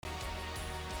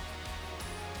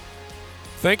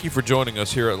Thank you for joining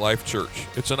us here at Life Church.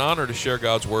 It's an honor to share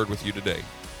God's Word with you today.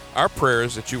 Our prayer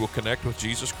is that you will connect with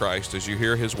Jesus Christ as you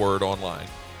hear His Word online.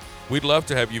 We'd love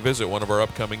to have you visit one of our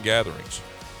upcoming gatherings.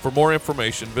 For more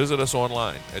information, visit us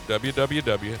online at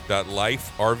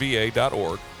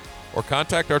www.liferva.org or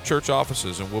contact our church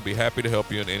offices and we'll be happy to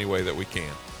help you in any way that we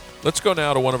can. Let's go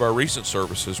now to one of our recent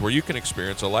services where you can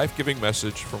experience a life-giving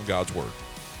message from God's Word.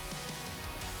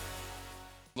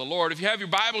 The Lord. If you have your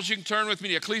Bibles, you can turn with me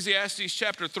to Ecclesiastes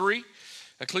chapter 3.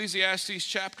 Ecclesiastes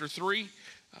chapter 3.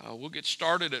 We'll get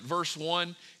started at verse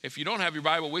 1. If you don't have your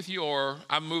Bible with you, or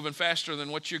I'm moving faster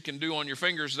than what you can do on your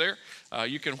fingers there,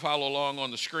 you can follow along on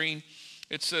the screen.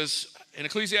 It says in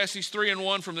Ecclesiastes 3 and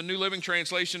 1 from the New Living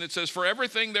Translation, it says, "For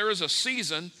everything there is a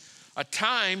season, a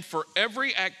time for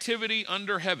every activity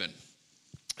under heaven."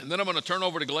 And then I'm going to turn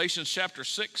over to Galatians chapter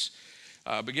 6,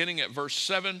 beginning at verse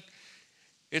 7.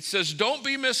 It says, "Don't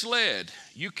be misled.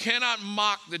 You cannot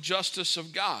mock the justice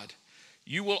of God.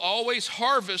 You will always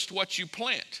harvest what you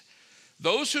plant.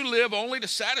 Those who live only to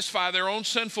satisfy their own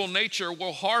sinful nature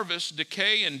will harvest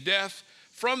decay and death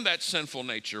from that sinful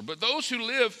nature. But those who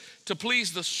live to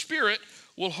please the Spirit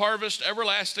will harvest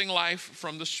everlasting life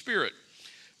from the Spirit."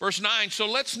 Verse 9, "So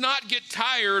let's not get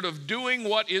tired of doing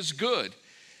what is good.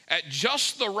 At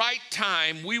just the right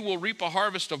time, we will reap a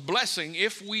harvest of blessing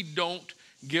if we don't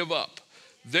give up.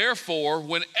 Therefore,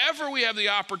 whenever we have the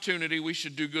opportunity, we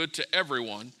should do good to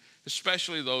everyone,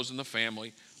 especially those in the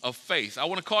family of faith." I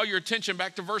want to call your attention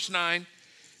back to verse 9.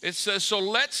 It says, "So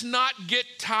let's not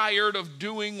get tired of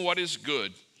doing what is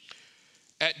good.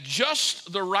 At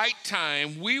just the right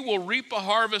time, we will reap a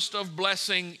harvest of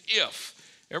blessing if,"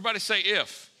 everybody say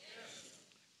if,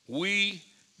 "we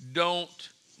don't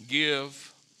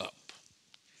give up."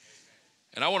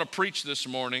 And I want to preach this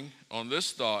morning on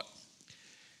this thought.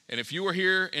 And if you were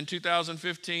here in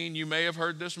 2015, you may have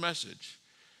heard this message.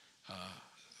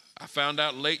 I found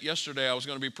out late yesterday I was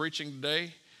going to be preaching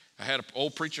today. I had an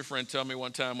old preacher friend tell me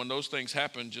one time, when those things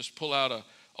happen, just pull out an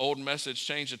old message,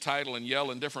 change the title, and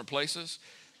yell in different places.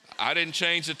 I didn't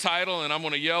change the title, and I'm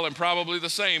going to yell in probably the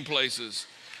same places.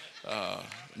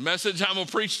 Message I'm going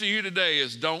to preach to you today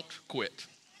is don't quit.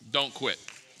 Don't quit.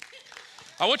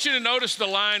 I want you to notice the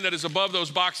line that is above those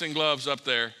boxing gloves up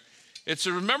there. It's,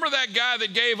 "Remember that guy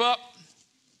that gave up?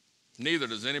 Neither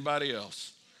does anybody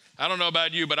else." I don't know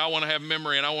about you, but I want to have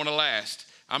memory and I want to last.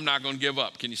 I'm not going to give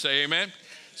up. Can you say amen?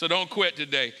 So don't quit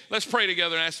today. Let's pray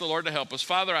together and ask the Lord to help us.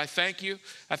 Father, I thank you.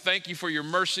 I thank you for your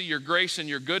mercy, your grace, and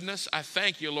your goodness. I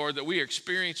thank you, Lord, that we are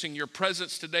experiencing your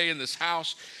presence today in this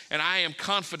house. And I am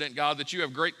confident, God, that you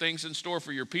have great things in store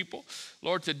for your people.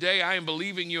 Lord, today I am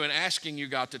believing you and asking you,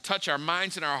 God, to touch our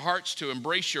minds and our hearts to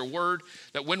embrace your word,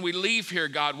 that when we leave here,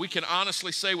 God, we can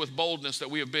honestly say with boldness that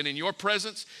we have been in your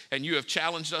presence and you have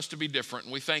challenged us to be different.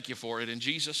 And we thank you for it in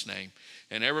Jesus' name.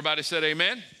 And everybody said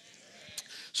amen.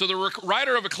 So the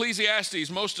writer of Ecclesiastes,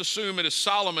 most assume it is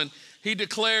Solomon. He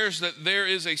declares that there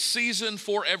is a season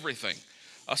for everything.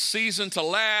 A season to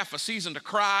laugh, a season to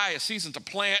cry, a season to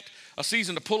plant, a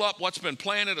season to pull up what's been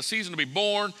planted, a season to be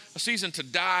born, a season to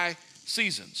die,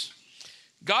 seasons.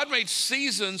 God made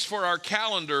seasons for our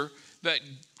calendar that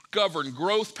govern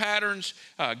growth patterns,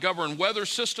 govern weather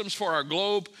systems for our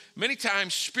globe. Many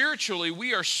times spiritually,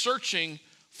 we are searching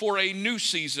for a new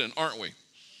season, aren't we?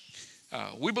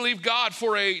 We believe God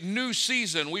for a new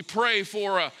season. We pray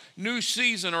for a new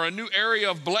season or a new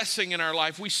area of blessing in our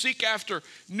life. We seek after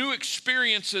new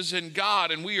experiences in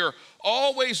God, and we are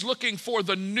always looking for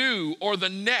the new or the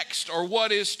next or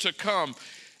what is to come.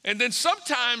 And then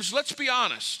sometimes, let's be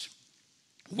honest,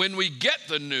 when we get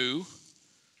the new,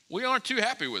 we aren't too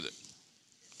happy with it.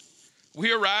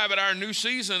 We arrive at our new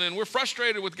season and we're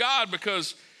frustrated with God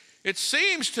because it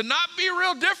seems to not be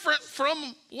real different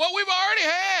from what we've already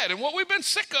had and what we've been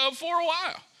sick of for a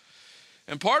while.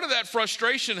 And part of that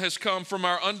frustration has come from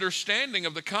our understanding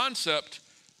of the concept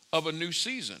of a new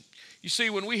season. You see,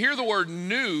 when we hear the word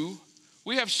new,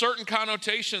 we have certain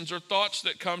connotations or thoughts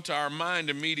that come to our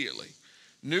mind immediately.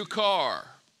 New car,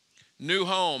 new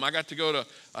home. I got to go to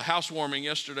a housewarming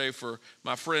yesterday for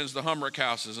my friends, the Humrick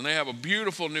houses, and they have a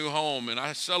beautiful new home, and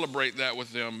I celebrate that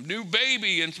with them. New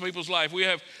baby in people's life. We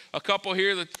have a couple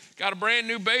here that got a brand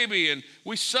new baby, and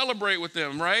we celebrate with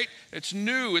them, right? It's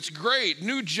new. It's great.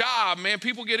 New job, man.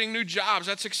 People getting new jobs.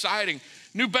 That's exciting.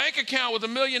 New bank account with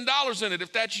 $1 million in it.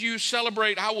 If that's you,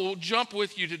 celebrate. I will jump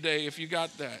with you today if you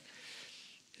got that.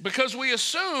 Because we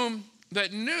assume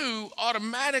that new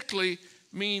automatically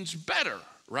means better,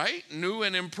 right? New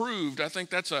and improved. I think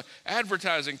that's an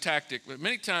advertising tactic that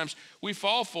many times we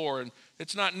fall for, and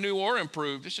it's not new or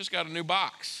improved. It's just got a new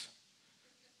box,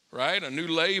 right? A new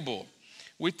label.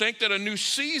 We think that a new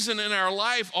season in our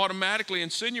life automatically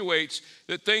insinuates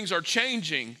that things are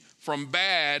changing from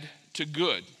bad to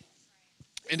good.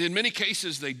 And in many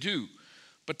cases they do.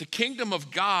 But the kingdom of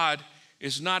God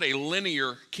is not a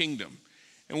linear kingdom.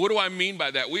 And what do I mean by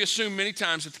that? We assume many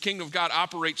times that the kingdom of God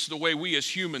operates the way we as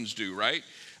humans do, right?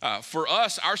 For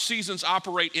us, our seasons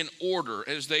operate in order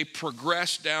as they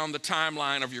progress down the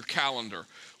timeline of your calendar.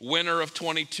 Winter of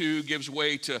 22 gives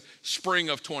way to spring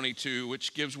of 22,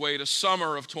 which gives way to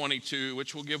summer of 22,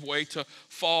 which will give way to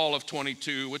fall of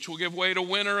 22, which will give way to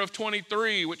winter of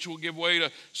 23, which will give way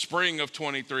to spring of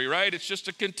 23, right? It's just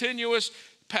a continuous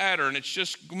pattern. It's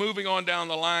just moving on down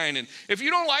the line. And if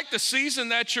you don't like the season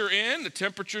that you're in, the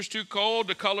temperature's too cold,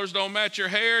 the colors don't match your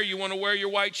hair, you want to wear your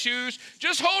white shoes,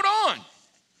 just hold on.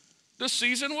 The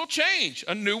season will change.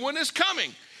 A new one is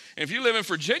coming. And if you live in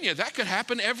Virginia, that could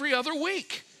happen every other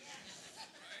week.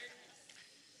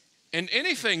 And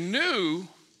anything new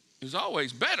is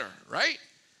always better, right?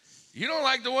 You don't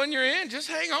like the one you're in, just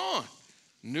hang on.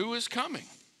 New is coming.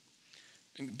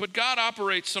 But God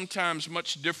operates sometimes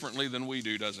much differently than we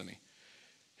do, doesn't he?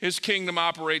 His kingdom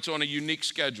operates on a unique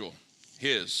schedule,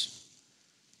 his.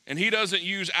 And he doesn't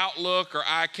use Outlook or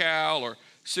iCal or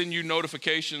send you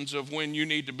notifications of when you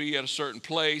need to be at a certain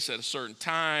place at a certain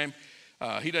time.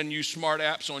 He doesn't use smart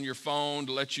apps on your phone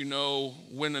to let you know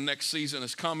when the next season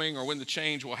is coming or when the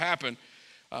change will happen.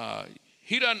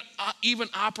 He doesn't even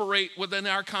operate within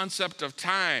our concept of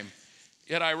time.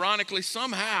 Yet ironically,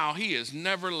 somehow he is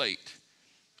never late.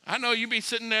 I know you be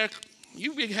sitting there,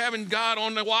 you be having God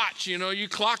on the watch, you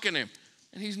clocking him.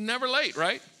 And he's never late,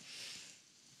 right?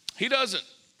 He doesn't.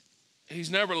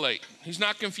 He's never late. He's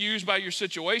not confused by your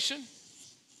situation,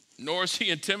 nor is he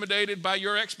intimidated by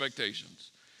your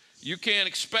expectations. You can't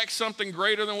expect something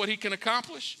greater than what he can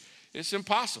accomplish. It's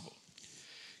impossible.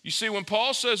 You see, when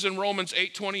Paul says in Romans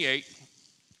 8:28,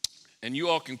 and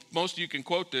most of you can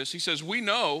quote this, he says, we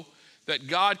know that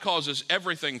God causes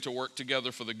everything to work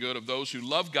together for the good of those who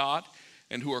love God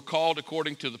and who are called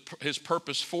according to his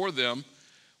purpose for them.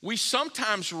 We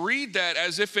sometimes read that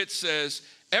as if it says,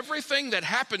 everything that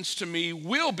happens to me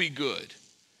will be good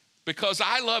because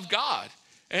I love God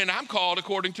and I'm called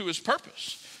according to his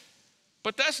purpose.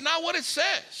 But that's not what it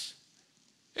says.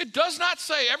 It does not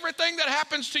say everything that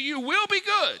happens to you will be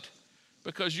good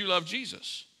because you love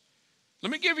Jesus.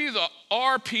 Let me give you the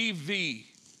RPV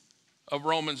of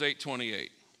Romans 8:28.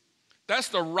 That's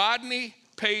the Rodney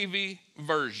Pavey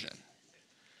version.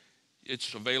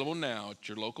 It's available now at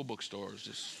your local bookstores.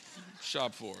 Just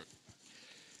shop for it.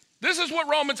 This is what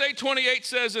Romans 8:28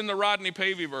 says in the Rodney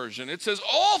Pavey version. It says,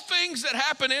 all things that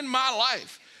happen in my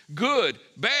life, good,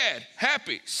 bad,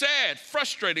 happy, sad,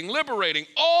 frustrating, liberating,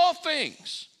 all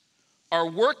things are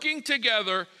working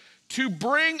together to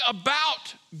bring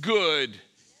about good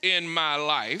in my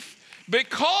life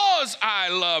because I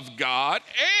love God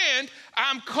and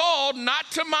I'm called not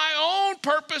to my own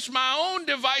purpose, my own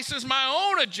devices, my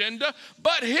own agenda,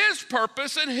 but his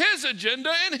purpose and his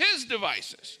agenda and his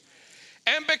devices.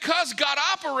 And because God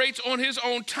operates on his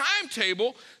own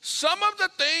timetable, some of the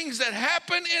things that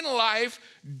happen in life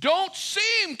don't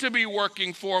seem to be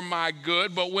working for my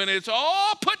good, but when it's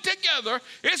all put together,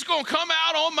 it's going to come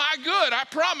out on my good. I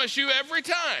promise you every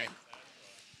time.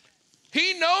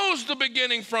 He knows the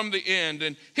beginning from the end,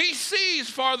 and he sees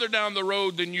farther down the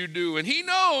road than you do. And he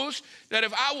knows that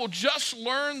if I will just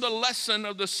learn the lesson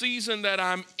of the season that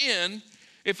I'm in,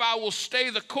 if I will stay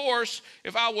the course,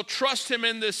 if I will trust him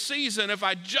in this season, if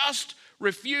I just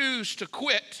refuse to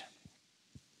quit,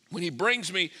 when he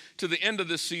brings me to the end of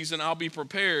this season, I'll be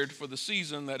prepared for the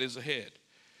season that is ahead.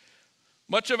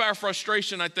 Much of our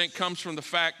frustration, I think, comes from the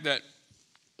fact that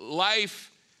life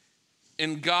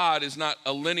in God is not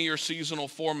a linear seasonal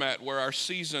format where our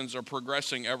seasons are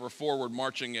progressing ever forward,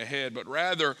 marching ahead, but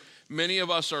rather many of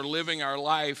us are living our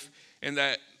life in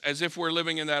that as if we're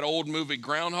living in that old movie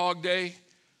Groundhog Day,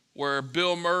 where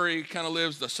Bill Murray kind of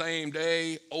lives the same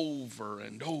day over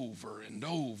and over and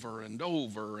over and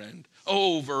over and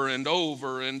over and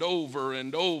over and over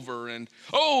and over and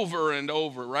over and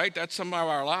over, right? That's some of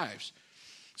our lives.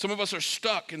 Some of us are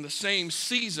stuck in the same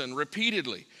season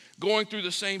repeatedly, going through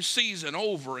the same season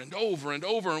over and over and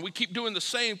over, and we keep doing the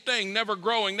same thing, never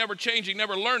growing, never changing,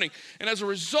 never learning. And as a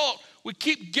result, we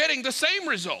keep getting the same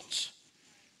results,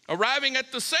 arriving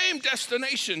at the same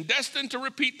destination, destined to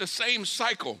repeat the same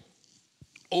cycle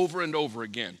over and over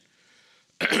again.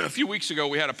 A few weeks ago,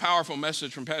 we had a powerful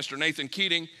message from Pastor Nathan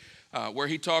Keating where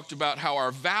he talked about how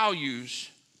our values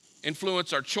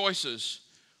influence our choices,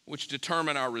 which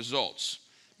determine our results.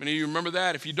 Many of you remember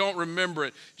that? If you don't remember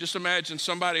it, just imagine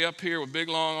somebody up here with big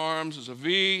long arms as a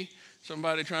V,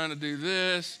 somebody trying to do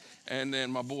this, and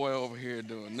then my boy over here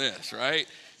doing this, right?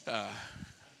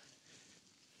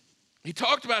 He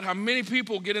talked about how many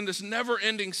people get in this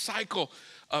never-ending cycle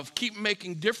of keep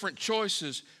making different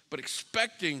choices, but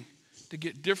expecting to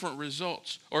get different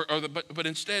results. But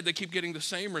instead, they keep getting the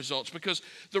same results because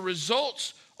the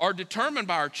results are determined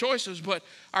by our choices, but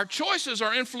our choices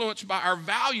are influenced by our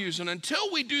values. And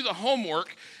until we do the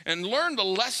homework and learn the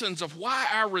lessons of why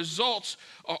our results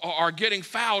are getting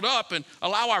fouled up and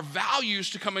allow our values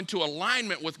to come into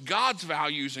alignment with God's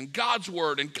values and God's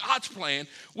word and God's plan,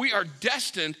 we are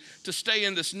destined to stay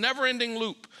in this never-ending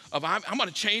loop of I'm going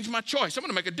to change my choice. I'm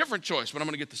going to make a different choice, but I'm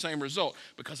going to get the same result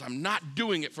because I'm not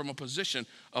doing it from a position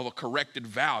of a corrected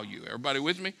value. Everybody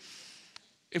with me?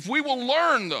 If we will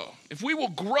learn, though, if we will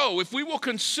grow, if we will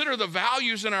consider the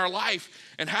values in our life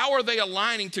and how are they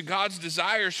aligning to God's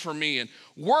desires for me and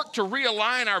work to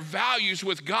realign our values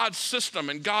with God's system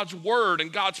and God's word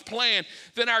and God's plan,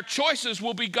 then our choices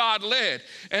will be God-led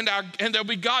and they'll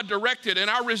be God-directed and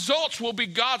our results will be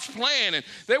God's plan and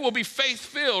they will be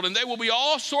faith-filled and they will be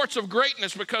all sorts of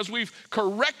greatness because we've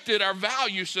corrected our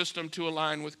value system to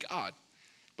align with God.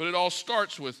 But it all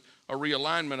starts with a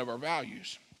realignment of our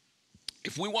values.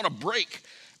 If we want to break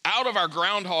out of our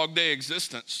Groundhog Day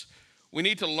existence, we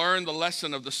need to learn the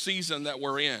lesson of the season that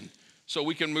we're in so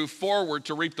we can move forward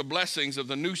to reap the blessings of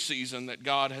the new season that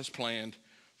God has planned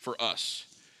for us.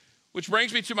 Which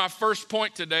brings me to my first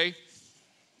point today.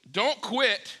 Don't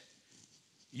quit.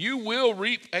 You will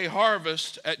reap a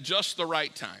harvest at just the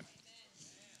right time.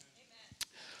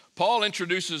 Paul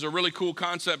introduces a really cool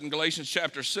concept in Galatians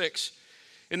chapter 6.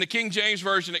 In the King James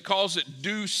Version, it calls it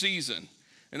due season.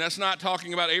 And that's not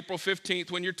talking about April 15th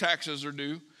when your taxes are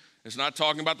due. It's not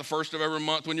talking about the first of every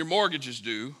month when your mortgage is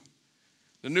due.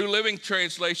 The New Living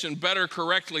Translation better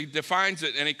correctly defines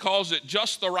it, and he calls it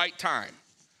just the right time.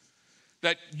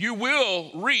 That you will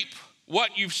reap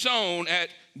what you've sown at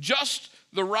just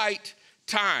the right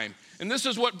time. And this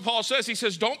is what Paul says. He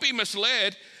says, don't be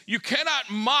misled. You cannot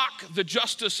mock the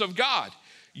justice of God.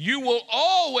 You will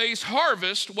always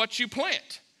harvest what you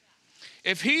plant.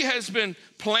 If he has been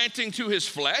planting to his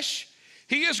flesh,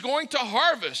 he is going to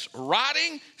harvest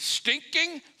rotting,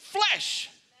 stinking flesh.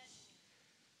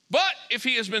 But if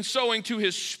he has been sowing to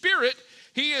his spirit,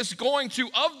 he is going to,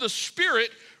 of the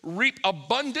spirit, reap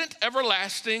abundant,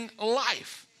 everlasting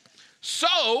life.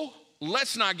 So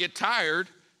let's not get tired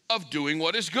of doing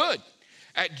what is good.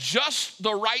 At just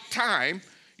the right time,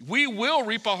 we will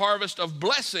reap a harvest of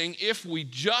blessing if we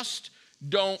just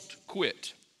don't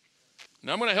quit.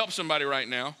 Now, I'm going to help somebody right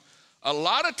now. A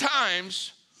lot of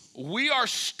times, we are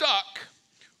stuck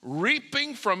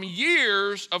reaping from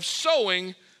years of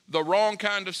sowing the wrong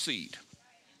kind of seed.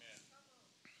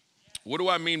 What do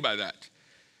I mean by that?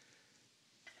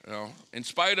 Well, in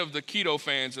spite of the keto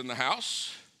fans in the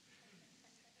house,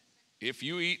 if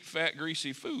you eat fat,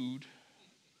 greasy food,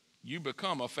 you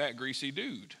become a fat, greasy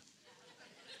dude.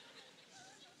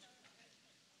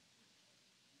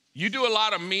 You do a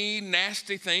lot of mean,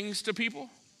 nasty things to people.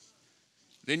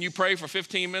 Then you pray for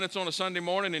 15 minutes on a Sunday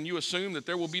morning and you assume that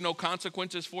there will be no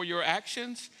consequences for your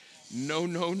actions. No,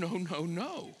 no, no, no,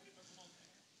 no.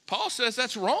 Paul says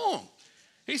that's wrong.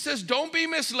 He says, don't be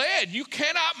misled. You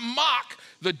cannot mock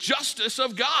the justice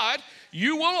of God.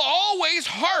 You will always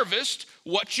harvest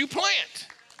what you plant.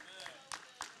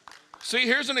 See,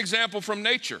 here's an example from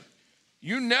nature.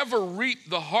 You never reap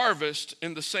the harvest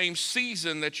in the same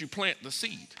season that you plant the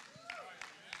seed.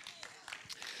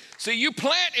 See, you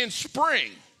plant in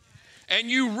spring and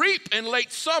you reap in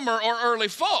late summer or early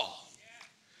fall.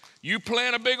 You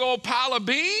plant a big old pile of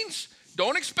beans,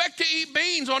 don't expect to eat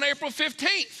beans on April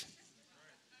 15th.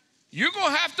 You're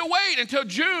going to have to wait until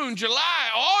June, July,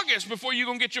 August before you're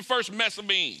going to get your first mess of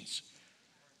beans.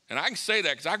 And I can say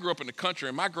that because I grew up in the country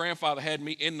and my grandfather had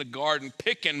me in the garden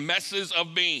picking messes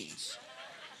of beans.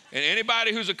 And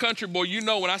anybody who's a country boy, you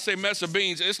know when I say mess of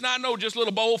beans, it's not no just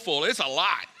little bowl full. It's a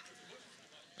lot.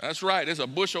 That's right. It's a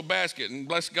bushel basket. And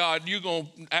bless God,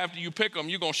 after you pick them,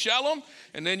 you're going to shell them,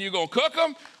 and then you're going to cook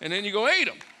them, and then you're going to eat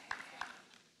them.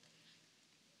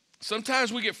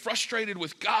 Sometimes we get frustrated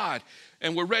with God,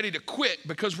 and we're ready to quit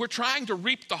because we're trying to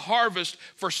reap the harvest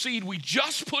for seed we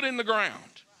just put in the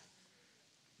ground.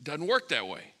 Doesn't work that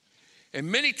way.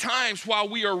 And many times while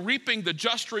we are reaping the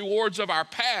just rewards of our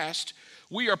past,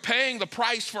 we are paying the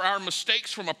price for our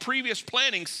mistakes from a previous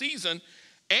planting season,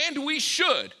 and we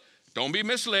should. Don't be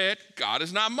misled. God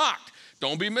is not mocked.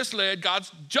 Don't be misled. God's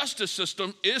justice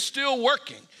system is still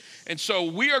working. And so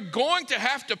we are going to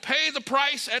have to pay the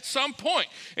price at some point.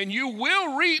 And you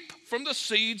will reap from the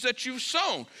seeds that you've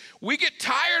sown. We get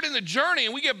tired in the journey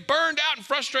and we get burned out and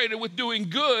frustrated with doing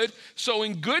good,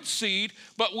 sowing good seed,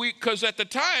 because at the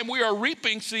time we are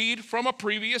reaping seed from a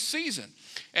previous season.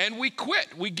 And we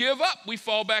quit, we give up, we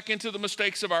fall back into the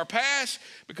mistakes of our past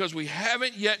because we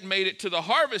haven't yet made it to the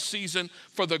harvest season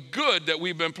for the good that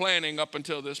we've been planning up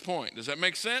until this point. Does that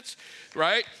make sense?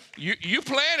 Right? You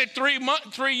planted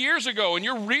 3 years ago and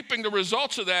you're reaping the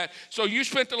results of that. So you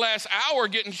spent the last hour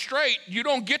getting straight. You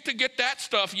don't get to get that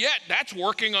stuff yet. That's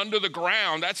working under the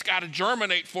ground. That's got to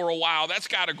germinate for a while. That's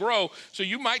got to grow. So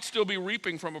you might still be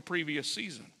reaping from a previous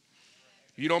season.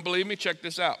 If you don't believe me, check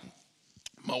this out.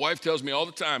 My wife tells me all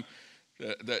the time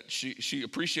that she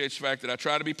appreciates the fact that I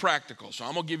try to be practical. So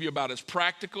I'm going to give you about as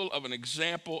practical of an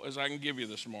example as I can give you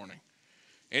this morning.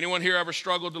 Anyone here ever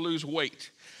struggled to lose weight?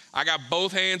 I got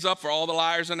both hands up for all the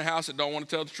liars in the house that don't want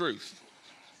to tell the truth.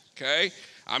 Okay?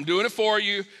 I'm doing it for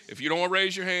you. If you don't want to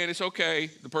raise your hand, it's okay.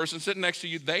 The person sitting next to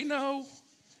you, they know.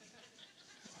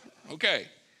 Okay.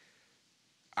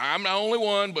 I'm the only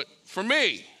one, but for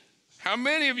me, how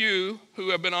many of you who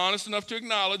have been honest enough to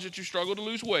acknowledge that you struggle to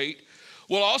lose weight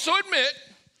will also admit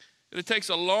that it takes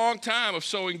a long time of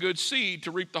sowing good seed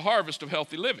to reap the harvest of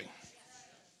healthy living?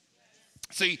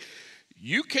 See,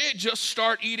 you can't just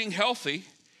start eating healthy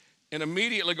and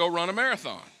immediately go run a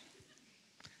marathon.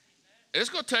 It's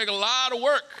going to take a lot of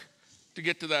work to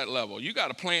get to that level. You got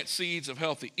to plant seeds of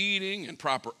healthy eating and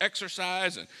proper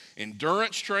exercise and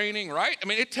endurance training, right? I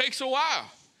mean, it takes a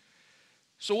while.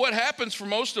 So what happens for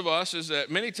most of us is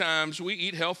that many times we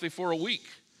eat healthy for a week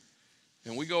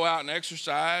and we go out and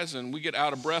exercise and we get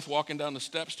out of breath walking down the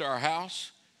steps to our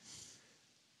house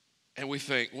and we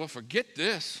think, well, forget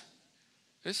this.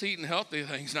 This eating healthy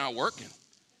thing's not working.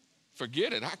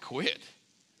 Forget it, I quit.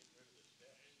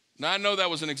 Now I know that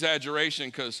was an exaggeration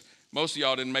because most of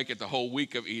y'all didn't make it the whole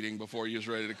week of eating before you was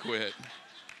ready to quit.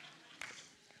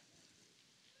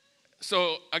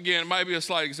 So again, it might be a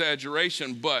slight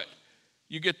exaggeration, but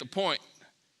you get the point.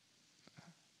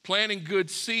 Planting good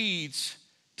seeds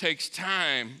takes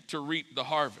time to reap the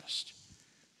harvest.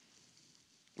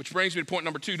 Which brings me to point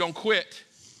number 2, don't quit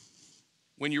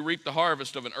when you reap the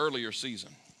harvest of an earlier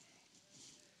season.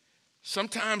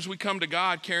 Sometimes we come to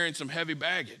God carrying some heavy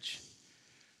baggage.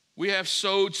 We have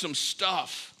sowed some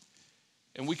stuff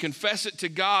and we confess it to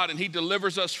God and He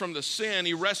delivers us from the sin.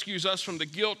 He rescues us from the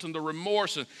guilt and the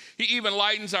remorse and He even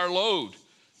lightens our load.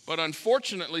 But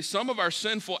unfortunately, some of our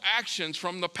sinful actions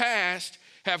from the past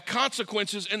have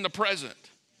consequences in the present.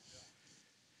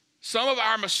 Some of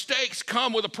our mistakes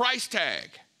come with a price tag.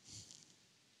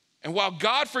 And while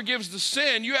God forgives the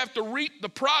sin, you have to reap the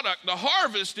product, the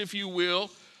harvest, if you will,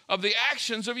 of the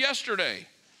actions of yesterday.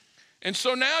 And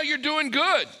so now you're doing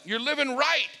good. You're living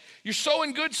right. You're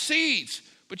sowing good seeds.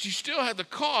 But you still have the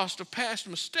cost of past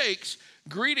mistakes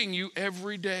greeting you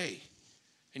every day.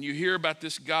 And you hear about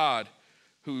this God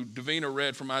who Davina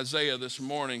read from Isaiah this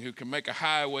morning, who can make a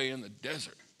highway in the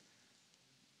desert,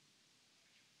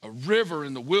 a river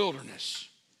in the wilderness,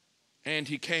 and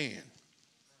He can.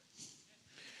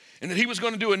 And that He was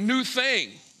going to do a new thing,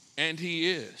 and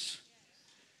He is.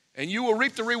 And you will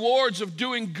reap the rewards of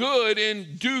doing good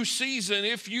in due season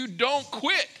if you don't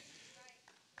quit.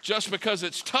 Just because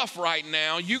it's tough right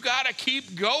now, you got to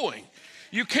keep going.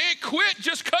 You can't quit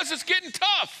just because it's getting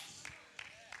tough.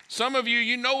 Some of you,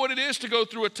 you know what it is to go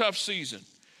through a tough season.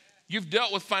 You've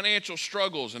dealt with financial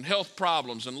struggles and health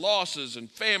problems and losses and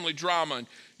family drama, and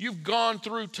you've gone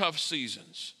through tough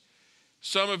seasons.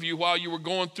 Some of you, while you were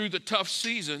going through the tough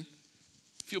season,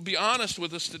 if you'll be honest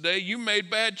with us today, you made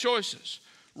bad choices,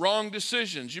 wrong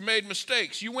decisions. You made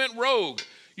mistakes. You went rogue.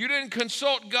 You didn't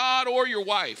consult God or your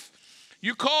wife.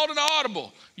 You called an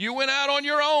audible. You went out on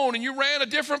your own and you ran a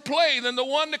different play than the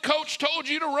one the coach told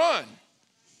you to run.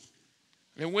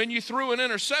 And when you threw an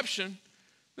interception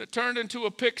that turned into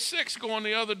a pick six going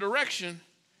the other direction,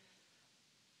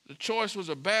 the choice was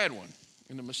a bad one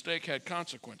and the mistake had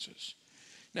consequences.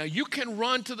 Now you can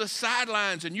run to the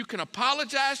sidelines and you can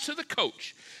apologize to the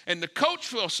coach. And the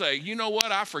coach will say, you know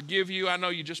what, I forgive you. I know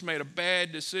you just made a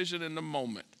bad decision in the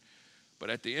moment. But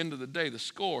at the end of the day, the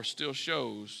score still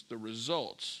shows the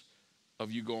results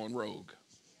of you going rogue.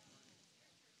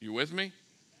 You with me?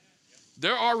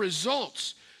 There are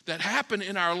results that happen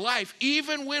in our life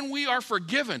even when we are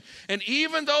forgiven. And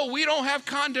even though we don't have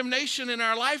condemnation in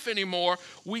our life anymore,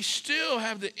 we still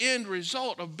have the end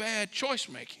result of bad choice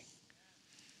making.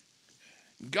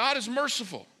 God is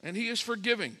merciful and He is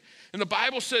forgiving. And the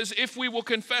Bible says if we will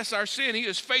confess our sin, He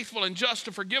is faithful and just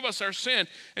to forgive us our sin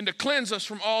and to cleanse us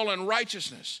from all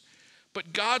unrighteousness.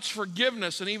 But God's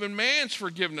forgiveness and even man's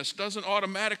forgiveness doesn't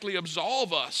automatically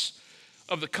absolve us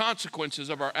of the consequences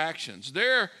of our actions.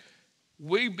 There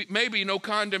may be no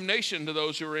condemnation to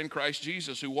those who are in Christ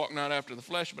Jesus, who walk not after the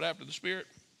flesh, but after the Spirit.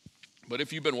 But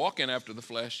if you've been walking after the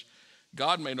flesh,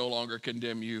 God may no longer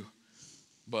condemn you,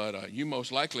 but you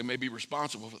most likely may be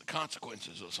responsible for the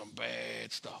consequences of some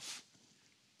bad stuff.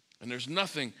 And there's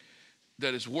nothing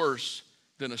that is worse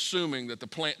than assuming that the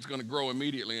plant's going to grow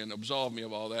immediately and absolve me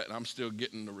of all that, and I'm still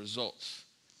getting the results.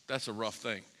 That's a rough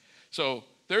thing. So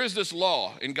there is this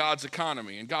law in God's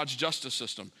economy, in God's justice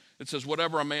system. It says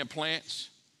whatever a man plants,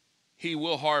 he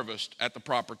will harvest at the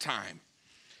proper time.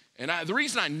 And the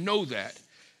reason I know that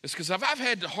is because I've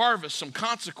had to harvest some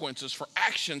consequences for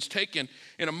actions taken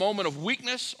in a moment of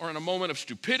weakness or in a moment of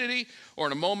stupidity or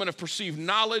in a moment of perceived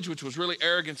knowledge, which was really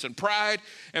arrogance and pride.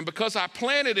 And because I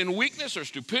planted in weakness or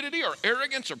stupidity or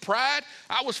arrogance or pride,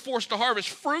 I was forced to harvest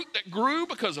fruit that grew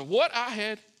because of what I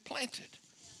had planted.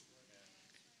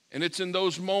 And it's in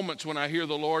those moments when I hear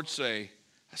the Lord say,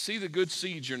 I see the good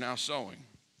seeds you're now sowing.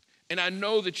 And I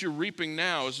know that you're reaping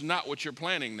now is not what you're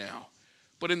planting now.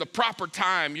 But in the proper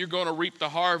time, you're going to reap the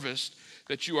harvest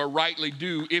that you are rightly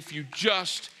due if you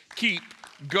just keep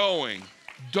going.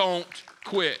 Don't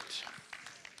quit.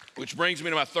 Which brings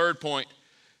me to my third point.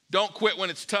 Don't quit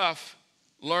when it's tough.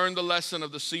 Learn the lesson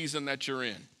of the season that you're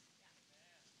in.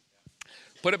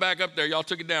 Put it back up there. Y'all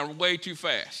took it down way too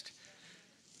fast.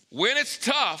 When it's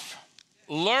tough,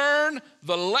 learn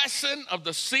the lesson of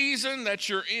the season that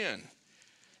you're in.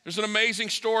 There's an amazing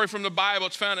story from the Bible.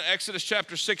 It's found in Exodus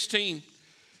chapter 16.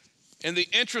 In the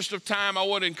interest of time, I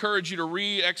would encourage you to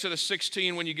read Exodus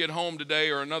 16 when you get home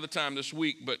today or another time this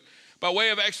week. But by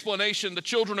way of explanation, the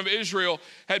children of Israel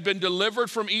had been delivered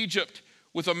from Egypt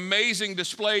with amazing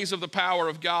displays of the power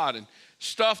of God and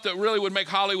stuff that really would make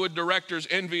Hollywood directors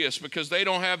envious because they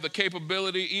don't have the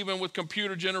capability, even with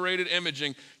computer-generated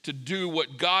imaging, to do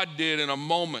what God did in a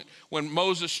moment when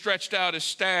Moses stretched out his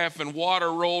staff and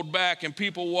water rolled back and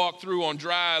people walked through on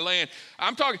dry land.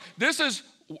 I'm talking, this is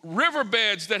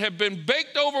riverbeds that have been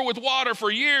baked over with water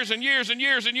for years and years and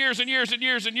years and years and years and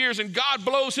years and years, and God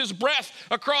blows his breath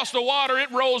across the water,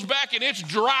 it rolls back and it's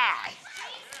dry.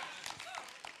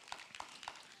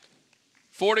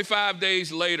 45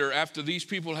 days later, after these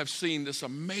people have seen this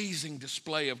amazing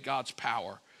display of God's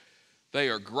power, they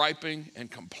are griping and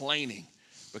complaining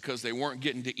because they weren't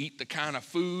getting to eat the kind of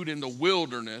food in the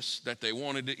wilderness that they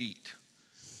wanted to eat.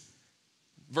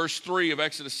 Verse 3 of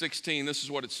Exodus 16, this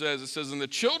is what it says. It says, and the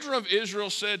children of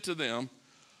Israel said to them,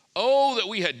 oh, that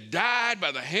we had died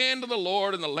by the hand of the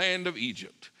Lord in the land of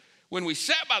Egypt, when we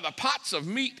sat by the pots of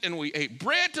meat and we ate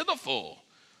bread to the full.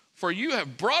 For you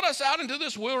have brought us out into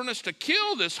this wilderness to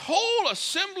kill this whole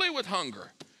assembly with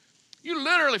hunger. You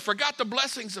literally forgot the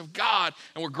blessings of God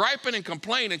and were griping and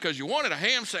complaining because you wanted a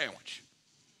ham sandwich.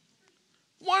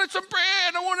 Wanted some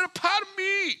bread, I wanted a pot of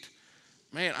meat.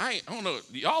 Man, I don't know,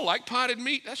 y'all like potted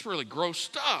meat? That's really gross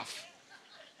stuff.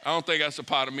 I don't think that's the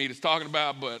pot of meat it's talking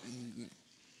about, but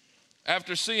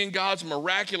after seeing God's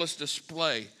miraculous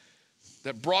display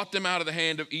that brought them out of the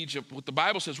hand of Egypt, what the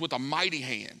Bible says, with a mighty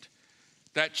hand,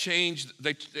 that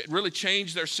it really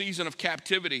changed their season of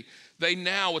captivity. They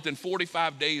now, within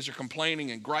 45 days, are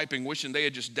complaining and griping, wishing they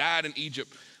had just died in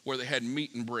Egypt where they had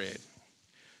meat and bread.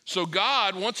 So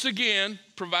God, once again,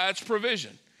 provides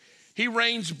provision. He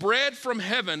rains bread from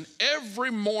heaven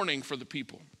every morning for the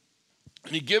people.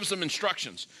 And he gives them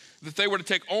instructions that they were to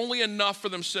take only enough for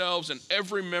themselves and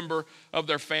every member of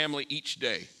their family each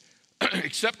day,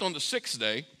 except on the sixth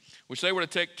day, which they were to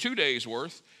take 2 days'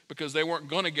 worth because they weren't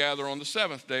going to gather on the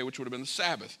seventh day, which would have been the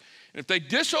Sabbath. And if they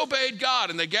disobeyed God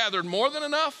and they gathered more than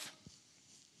enough,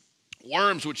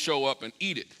 worms would show up and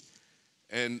eat it,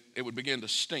 and it would begin to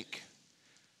stink.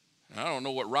 I don't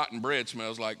know what rotten bread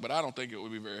smells like, but I don't think it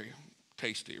would be very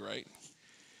tasty, right?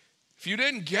 If you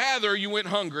didn't gather, you went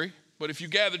hungry, but if you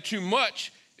gathered too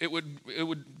much, it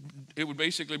would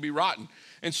basically be rotten.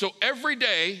 And so every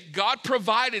day, God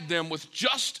provided them with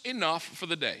just enough for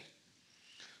the day.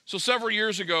 So several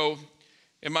years ago,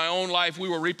 in my own life, we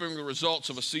were reaping the results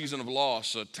of a season of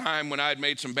loss, a time when I had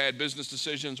made some bad business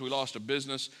decisions. We lost a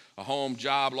business, a home,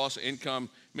 job, loss of income.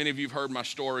 Many of you have heard my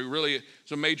story. Really,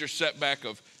 it's a major setback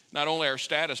of not only our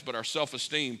status, but our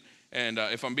self-esteem. And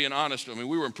if I'm being honest, I mean,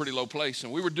 we were in a pretty low place.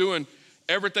 And we were doing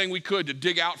everything we could to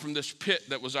dig out from this pit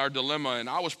that was our dilemma. And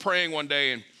I was praying one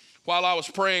day, and while I was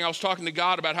praying, I was talking to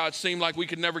God about how it seemed like we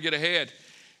could never get ahead.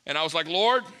 And I was like,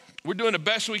 Lord, we're doing the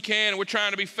best we can, and we're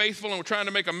trying to be faithful, and we're trying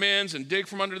to make amends and dig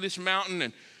from under this mountain.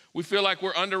 And we feel like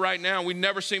we're under right now, and we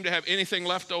never seem to have anything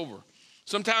left over.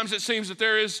 Sometimes it seems that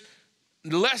there is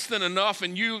less than enough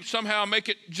and you somehow make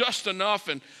it just enough.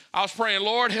 And I was praying,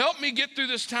 Lord, help me get through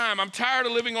this time. I'm tired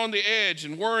of living on the edge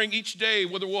and worrying each day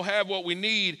whether we'll have what we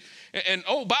need. And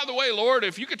oh, by the way, Lord,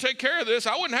 if you could take care of this,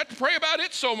 I wouldn't have to pray about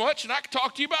it so much, and I could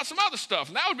talk to you about some other stuff,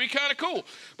 and that would be kind of cool.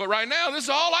 But right now, this is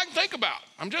all I can think about.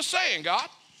 I'm just saying, God.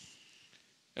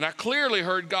 And I clearly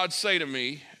heard God say to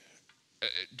me,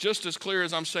 just as clear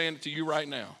as I'm saying it to you right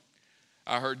now,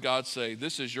 I heard God say,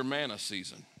 this is your manna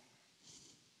season.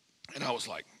 And I was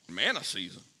like, manna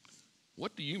season?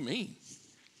 What do you mean?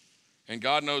 And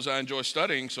God knows I enjoy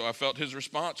studying, so I felt his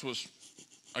response was,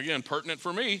 again, pertinent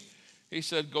for me. He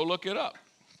said, go look it up.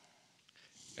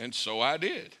 And so I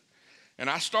did. And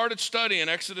I started studying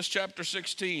Exodus chapter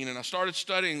 16, and I started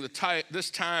studying this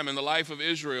time in the life of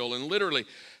Israel, and literally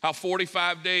how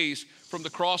 45 days from the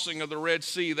crossing of the Red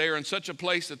Sea, they are in such a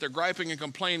place that they're griping and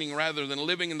complaining rather than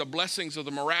living in the blessings of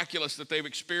the miraculous that they've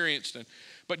experienced.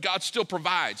 But God still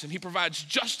provides, and he provides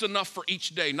just enough for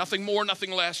each day, nothing more,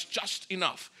 nothing less, just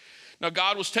enough. Now,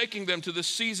 God was taking them to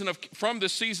from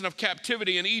this season of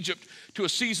captivity in Egypt to a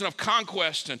season of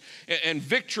conquest and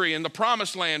victory in the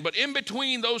promised land. But in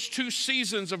between those two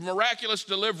seasons of miraculous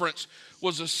deliverance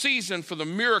was a season for the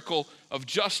miracle of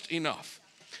just enough.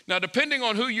 Now, depending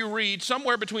on who you read,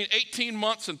 somewhere between 18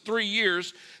 months and 3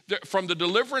 years from the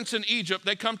deliverance in Egypt,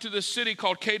 they come to this city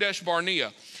called Kadesh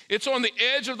Barnea. It's on the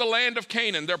edge of the land of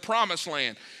Canaan, their promised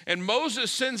land. And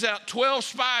Moses sends out 12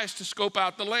 spies to scope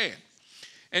out the land.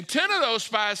 And 10 of those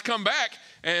spies come back,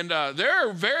 and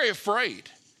they're very afraid.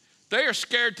 They are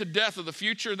scared to death of the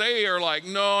future. They are like,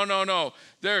 no.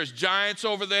 There's giants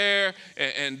over there,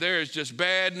 and there's just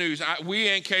bad news. We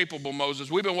ain't capable,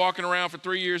 Moses. We've been walking around for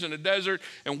 3 years in the desert,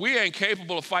 and we ain't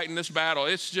capable of fighting this battle.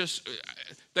 It's just,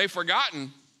 they've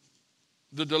forgotten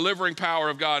the delivering power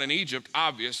of God in Egypt,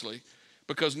 obviously,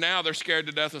 because now they're scared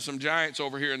to death of some giants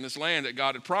over here in this land that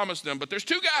God had promised them. But there's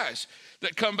 2 guys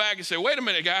that come back and say, wait a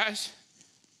minute, guys.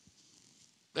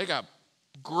 They got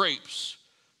grapes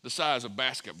the size of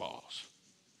basketballs.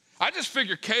 I just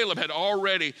figured Caleb had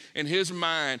already, in his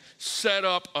mind, set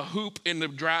up a hoop in the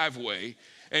driveway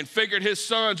and figured his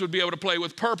sons would be able to play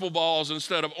with purple balls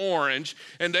instead of orange,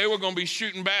 and they were going to be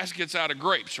shooting baskets out of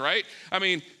grapes, right? I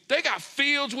mean, they got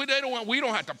fields we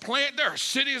don't have to plant. There are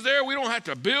cities there we don't have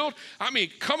to build. I mean,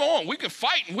 come on, we can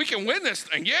fight and we can win this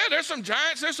thing. Yeah, there's some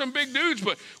giants, there's some big dudes,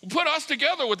 but put us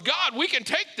together with God, we can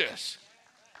take this.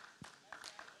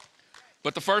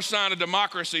 But the first sign of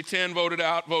democracy, 10 voted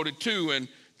out, voted 2, and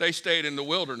they stayed in the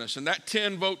wilderness. And that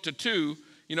 10 vote to 2,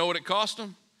 you know what it cost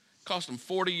them? It cost them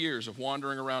 40 years of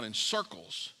wandering around in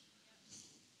circles.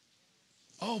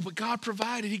 Oh, but God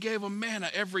provided. He gave them manna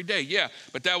every day. Yeah,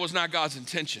 but that was not God's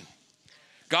intention.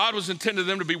 God was intended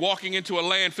them to be walking into a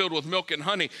land filled with milk and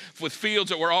honey, with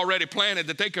fields that were already planted,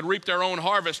 that they could reap their own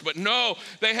harvest. But no,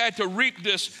 they had to reap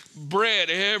this bread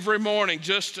every morning,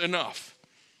 just enough.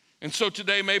 And so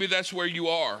today, maybe that's where you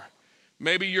are.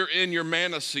 Maybe you're in your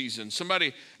manna season.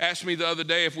 Somebody asked me the other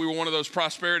day if we were one of those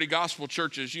prosperity gospel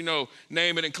churches, you know,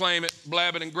 name it and claim it,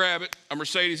 blab it and grab it, a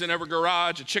Mercedes in every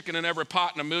garage, a chicken in every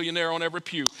pot, and a millionaire on every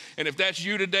pew. And if that's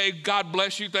you today, God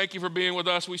bless you. Thank you for being with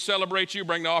us. We celebrate you.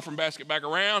 Bring the offering basket back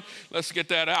around. Let's get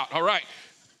that out. All right.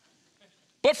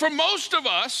 But for most of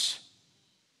us,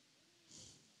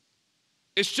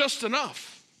 it's just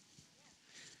enough.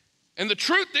 And the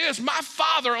truth is, my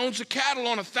Father owns the cattle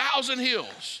on 1,000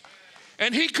 hills.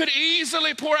 And he could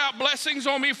easily pour out blessings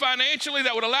on me financially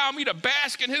that would allow me to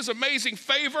bask in his amazing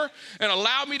favor and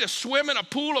allow me to swim in a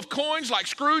pool of coins like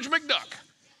Scrooge McDuck.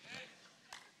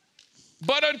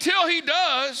 But until he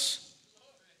does,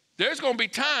 there's going to be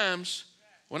times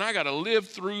when I got to live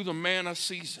through the manna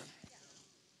season.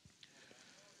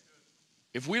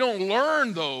 If we don't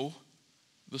learn, though,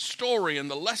 the story and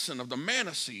the lesson of the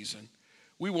manna season,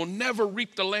 we will never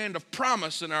reap the land of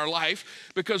promise in our life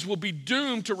because we'll be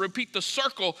doomed to repeat the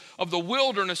circle of the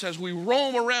wilderness as we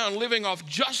roam around living off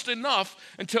just enough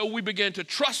until we begin to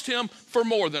trust him for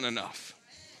more than enough.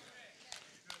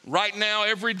 Right now,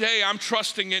 every day, I'm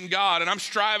trusting in God and I'm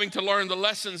striving to learn the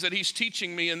lessons that he's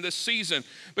teaching me in this season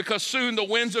because soon the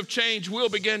winds of change will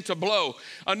begin to blow.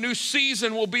 A new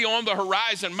season will be on the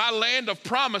horizon. My land of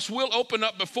promise will open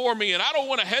up before me, and I don't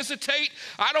want to hesitate.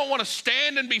 I don't want to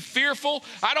stand and be fearful.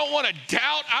 I don't want to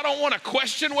doubt. I don't want to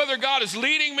question whether God is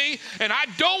leading me, and I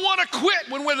don't want to quit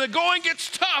when the going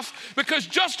gets tough because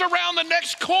just around the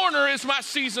next corner is my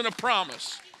season of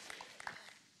promise.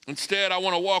 Instead, I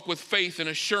want to walk with faith and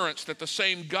assurance that the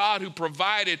same God who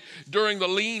provided during the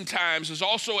lean times is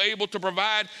also able to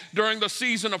provide during the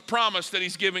season of promise that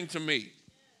he's giving to me.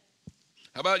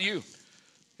 How about you?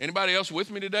 Anybody else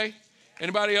with me today?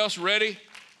 Anybody else ready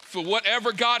for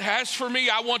whatever God has for me.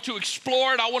 I want to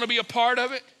explore it. I want to be a part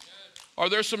of it. Are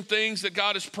there some things that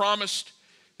God has promised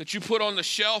that you put on the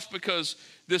shelf because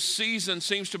this season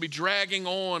seems to be dragging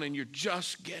on and you're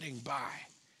just getting by?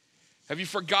 Have you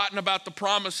forgotten about the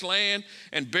promised land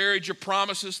and buried your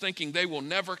promises thinking they will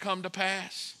never come to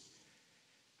pass?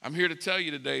 I'm here to tell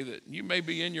you today that you may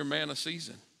be in your manna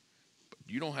season, but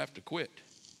you don't have to quit.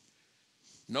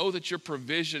 Know that your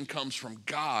provision comes from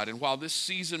God. And while this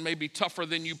season may be tougher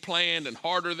than you planned and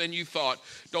harder than you thought,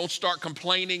 don't start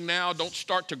complaining now. Don't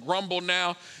start to grumble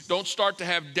now. Don't start to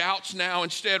have doubts now.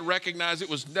 Instead, recognize it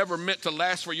was never meant to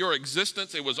last for your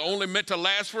existence. It was only meant to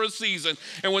last for a season.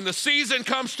 And when the season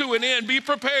comes to an end, be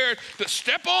prepared to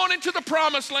step on into the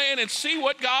promised land and see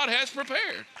what God has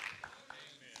prepared.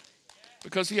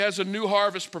 Because he has a new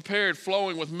harvest prepared,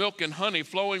 flowing with milk and honey,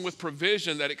 flowing with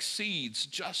provision that exceeds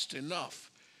just enough.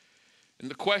 And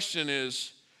the question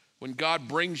is, when God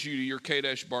brings you to your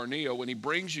Kadesh Barnea, when he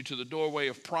brings you to the doorway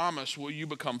of promise, will you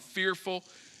become fearful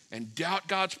and doubt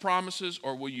God's promises?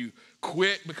 Or will you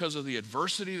quit because of the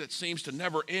adversity that seems to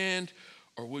never end?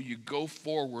 Or will you go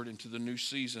forward into the new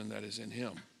season that is in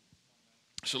him?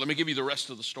 So let me give you the rest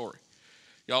of the story.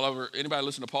 Anybody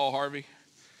listen to Paul Harvey?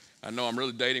 I know I'm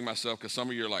really dating myself because some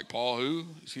of you are like, Paul who?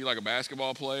 Is he like a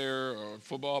basketball player or a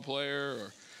football player?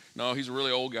 Or no, he's a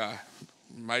really old guy.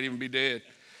 Might even be dead.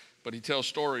 But he tells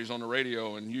stories on the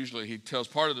radio, and usually he tells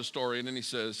part of the story, and then he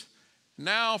says,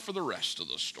 now for the rest of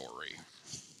the story.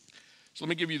 So let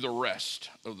me give you the rest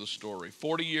of the story.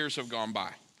 40 years have gone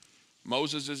by.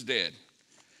 Moses is dead,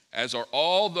 as are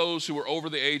all those who were over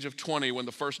the age of 20 when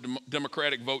the first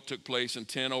democratic vote took place, and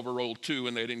 10 overruled 2,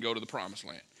 and they didn't go to the promised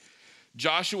land.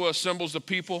 Joshua assembles the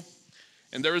people,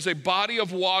 and there is a body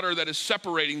of water that is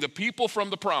separating the people from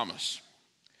the promise.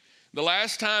 The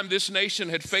last time this nation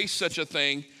had faced such a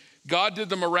thing, God did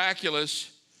the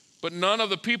miraculous, but none of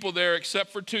the people there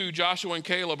except for 2, Joshua and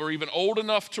Caleb, are even old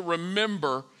enough to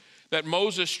remember that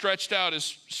Moses stretched out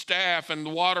his staff and the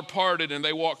water parted and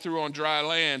they walked through on dry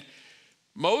land.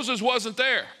 Moses wasn't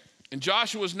there, and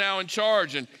Joshua is now in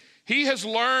charge, and he has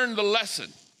learned the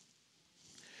lesson.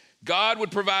 God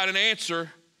would provide an answer.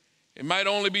 It might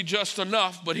only be just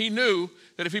enough, but he knew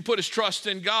that if he put his trust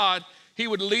in God, he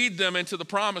would lead them into the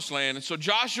promised land. And so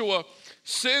Joshua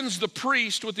sends the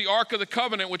priest with the Ark of the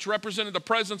Covenant, which represented the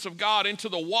presence of God, into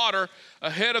the water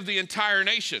ahead of the entire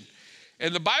nation.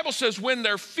 And the Bible says when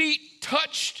their feet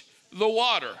touched the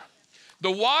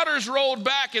waters rolled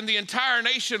back and the entire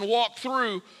nation walked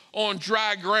through on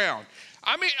dry ground.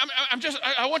 I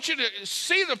want you to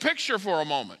see the picture for a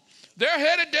moment. They're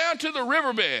headed down to the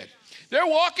riverbed. They're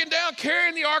walking down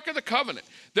carrying the Ark of the Covenant.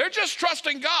 They're just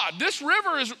trusting God. This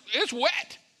river is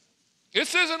wet.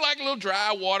 This isn't like a little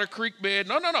dry water creek bed.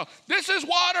 No. This is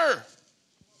water.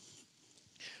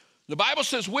 The Bible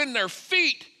says when their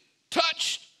feet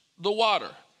touched the water,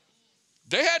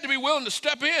 they had to be willing to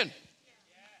step in.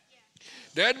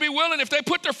 They had to be willing. If they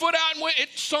put their foot out and it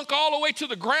sunk all the way to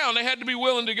the ground, they had to be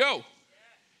willing to go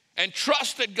and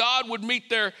trust that God would meet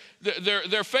their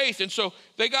faith. And so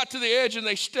they got to the edge and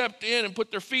they stepped in and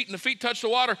put their feet, and the feet touched the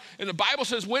water. And the Bible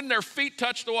says when their feet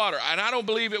touched the water, and I don't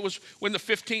believe it was when the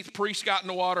 15th priest got in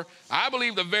the water. I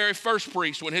believe the very first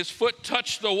priest, when his foot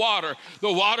touched the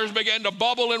waters began to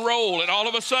bubble and roll, and all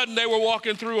of a sudden they were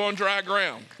walking through on dry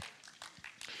ground.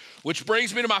 Which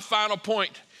brings me to my final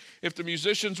point, if the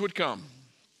musicians would come.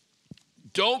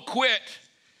 Don't quit.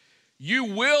 You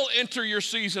will enter your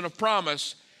season of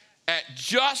promise at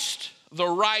just the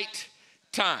right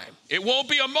time. It won't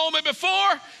be a moment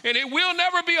before, and it will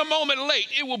never be a moment late.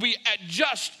 It will be at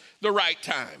just the right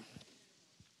time.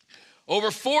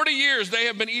 Over 40 years, they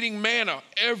have been eating manna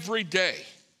every day.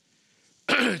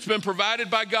 It's been provided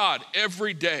by God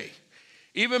every day.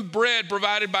 Even bread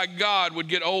provided by God would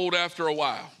get old after a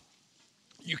while.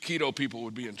 You keto people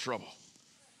would be in trouble.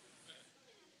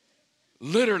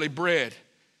 Literally bread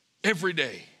every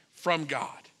day from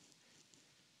God.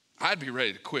 I'd be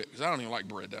ready to quit because I don't even like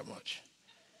bread that much.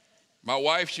 My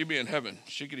wife, she'd be in heaven.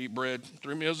 She could eat bread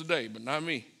 3 meals a day, but not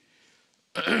me.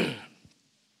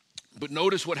 But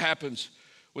notice what happens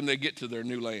when they get to their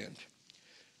new land,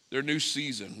 their new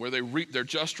season, where they reap their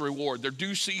just reward, their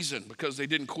due season because they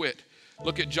didn't quit.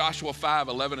 Look at Joshua 5,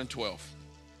 11 and 12.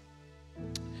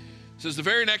 It says, the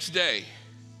very next day,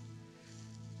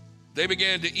 they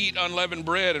began to eat unleavened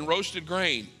bread and roasted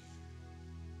grain,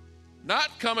 not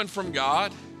coming from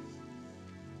God,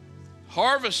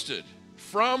 harvested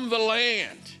from the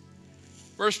land.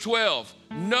 Verse 12,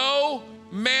 no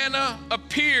manna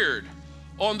appeared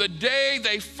on the day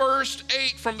they first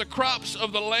ate from the crops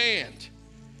of the land,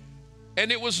 and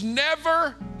it was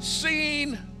never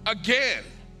seen again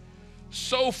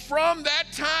So from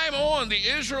that time on, the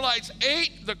Israelites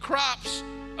ate the crops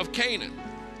of Canaan.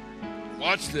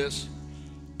 Watch this.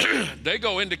 They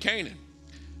go into Canaan.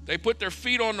 They put their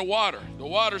feet on the water. The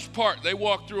water's part. They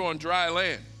walk through on dry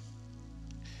land.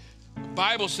 The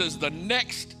Bible says the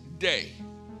next day,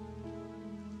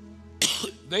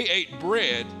 they ate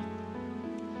bread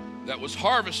that was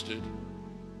harvested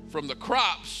from the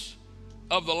crops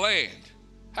of the land.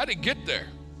 How did it get there?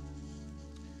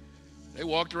 They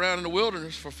walked around in the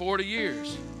wilderness for 40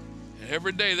 years. And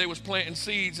every day they was planting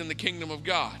seeds in the kingdom of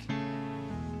God.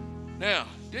 Now,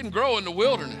 it didn't grow in the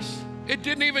wilderness. It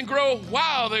didn't even grow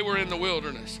while they were in the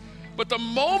wilderness. But the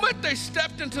moment they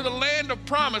stepped into the land of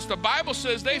promise, the Bible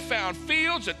says they found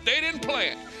fields that they didn't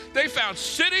plant. They found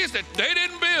cities that they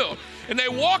didn't build. And they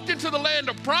walked into the land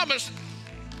of promise,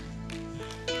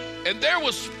 and there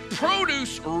was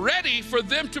produce ready for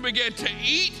them to begin to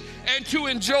eat and to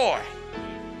enjoy.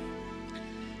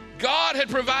 God had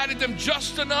provided them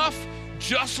just enough,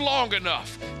 just long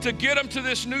enough to get them to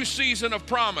this new season of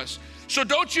promise. So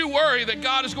don't you worry that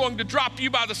God is going to drop you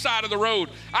by the side of the road.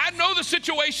 I know the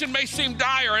situation may seem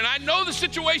dire, and I know the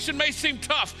situation may seem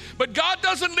tough, but God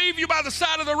doesn't leave you by the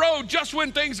side of the road just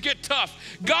when things get tough.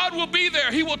 God will be there.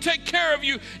 He will take care of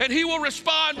you, and He will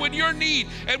respond when your need.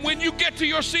 And when you get to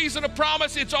your season of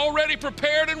promise, it's already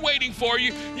prepared and waiting for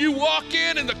you. You walk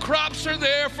in, and the crops are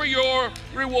there for your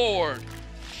reward.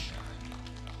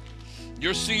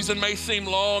 Your season may seem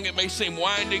long, it may seem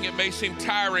winding, it may seem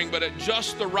tiring, but at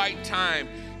just the right time,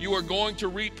 you are going to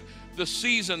reap the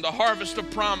season, the harvest of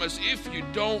promise, if you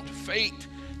don't faint,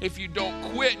 if you don't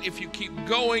quit, if you keep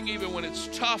going even when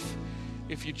it's tough,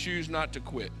 if you choose not to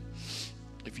quit.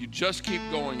 If you just keep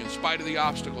going in spite of the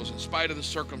obstacles, in spite of the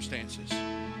circumstances,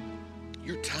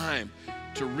 your time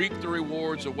to reap the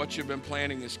rewards of what you've been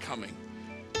planning is coming.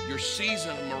 Your season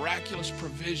of miraculous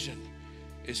provision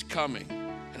is coming.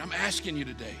 And I'm asking you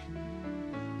today,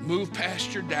 move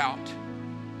past your doubt,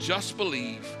 just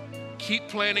believe, keep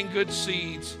planting good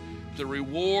seeds. The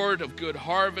reward of good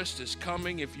harvest is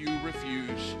coming if you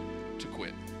refuse to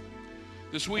quit.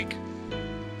 This week,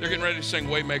 they're getting ready to sing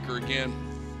Waymaker again,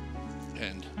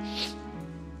 and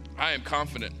I am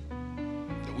confident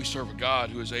that we serve a God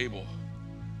who is able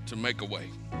to make a way.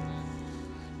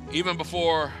 Even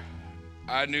before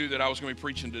I knew that I was going to be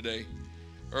preaching today,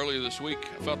 earlier this week,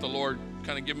 I felt the Lord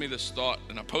kind of give me this thought,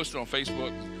 and I posted on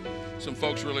Facebook. Some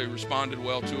folks really responded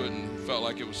well to it and felt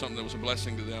like it was something that was a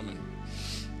blessing to them. And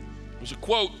it was a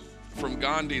quote from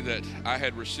Gandhi that I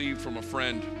had received from a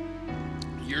friend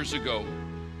years ago.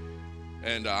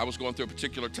 And I was going through a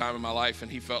particular time in my life,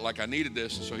 and he felt like I needed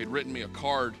this. And so he'd written me a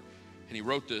card, and he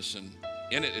wrote this, and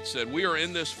in it, it said, "We are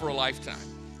in this for a lifetime.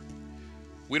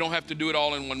 We don't have to do it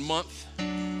all in 1 month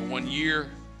or 1 year.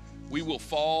 We will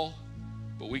fall,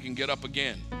 but we can get up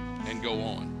again and go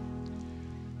on."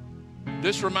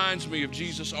 This reminds me of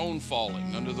Jesus' own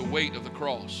falling under the weight of the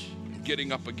cross and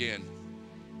getting up again.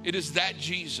 It is that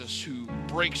Jesus who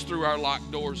breaks through our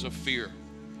locked doors of fear,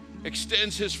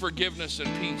 extends His forgiveness and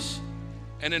peace,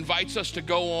 and invites us to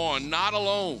go on, not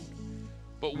alone,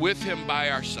 but with Him by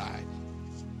our side.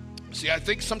 See, I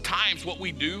think sometimes what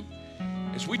we do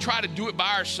is we try to do it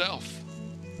by ourselves.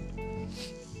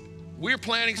 We're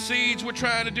planting seeds, we're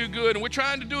trying to do good, and we're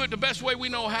trying to do it the best way we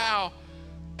know how.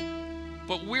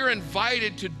 But we're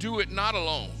invited to do it not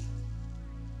alone,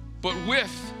 but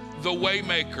with the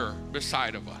Waymaker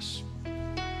beside of us.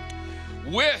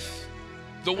 With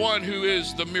the one who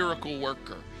is the miracle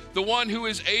worker. The one who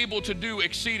is able to do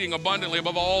exceeding abundantly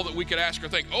above all that we could ask or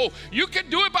think. Oh, you can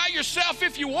do it by yourself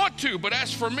if you want to, but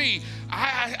as for me,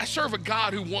 I serve a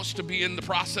God who wants to be in the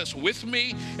process with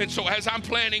me. And so as I'm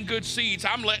planting good seeds,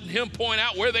 I'm letting Him point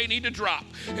out where they need to drop.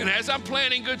 And as I'm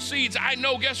planting good seeds, I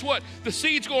know, guess what? The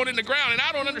seed's going in the ground, and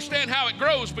I don't understand how it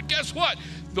grows, but guess what?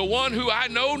 The one who I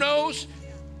know knows,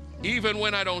 even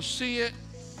when I don't see it,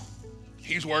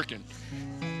 He's working.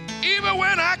 Even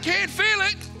when I can't feel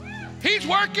it, He's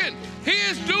working. He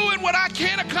is doing what I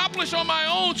can't accomplish on my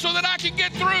own so that I can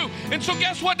get through. And so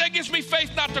guess what? That gives me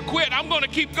faith not to quit. I'm going to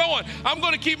keep going. I'm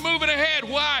going to keep moving ahead.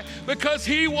 Why? Because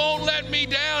He won't let me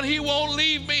down. He won't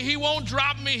leave me. He won't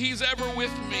drop me. He's ever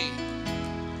with me.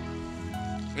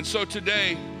 And so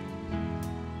today,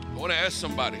 I want to ask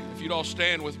somebody, if you'd all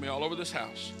stand with me all over this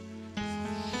house.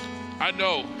 I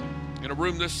know in a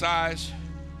room this size,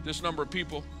 this number of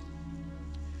people,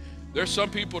 there's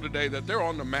some people today that they're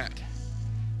on the mat.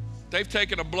 They've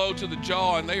taken a blow to the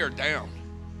jaw and they are down.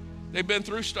 They've been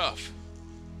through stuff.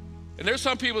 And there's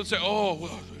some people that say, oh,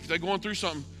 well, if they're going through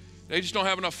something, they just don't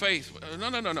have enough faith.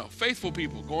 No. Faithful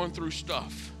people going through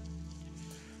stuff.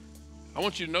 I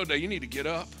want you to know today you need to get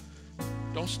up.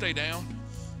 Don't stay down.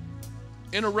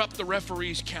 interrupt the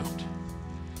referee's count.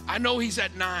 I know he's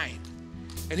at 9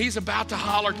 and he's about to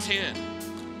holler 10,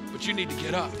 but you need to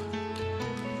get up.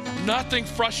 Nothing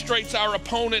frustrates our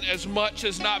opponent as much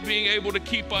as not being able to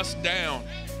keep us down.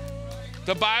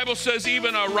 The Bible says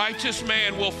even a righteous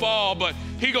man will fall, but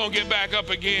he gonna get back up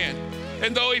again.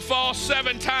 And though he falls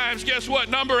 7 times, guess what?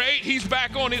 Number 8, he's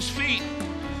back on his feet.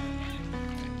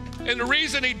 And the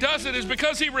reason he does it is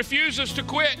because he refuses to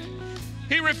quit.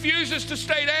 He refuses to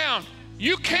stay down.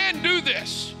 You can do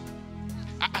this.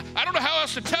 I don't know how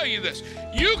else to tell you this.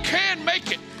 You can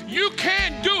make it. You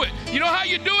can do it. You know how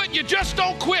you do it? You just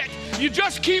don't quit. You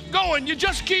just keep going. You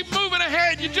just keep moving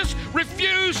ahead. You just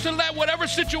refuse to let whatever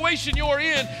situation you're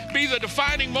in be the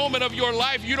defining moment of your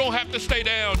life. You don't have to stay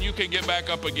down. You can get back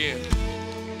up again.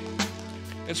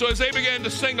 And so as they began to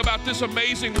sing about this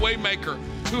amazing waymaker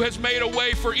who has made a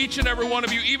way for each and every one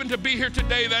of you, even to be here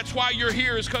today, that's why you're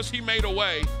here, is because he made a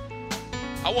way.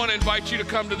 I want to invite you to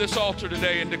come to this altar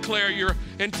today and declare your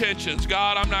intentions.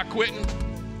 God, I'm not quitting.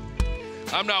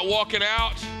 I'm not walking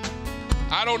out.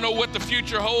 I don't know what the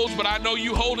future holds, but I know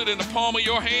you hold it in the palm of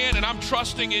your hand, and I'm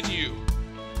trusting in you.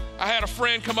 I had a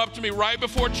friend come up to me right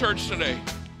before church today.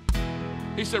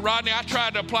 He said, Rodney, I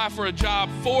tried to apply for a job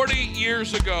 40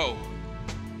 years ago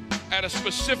at a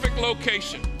specific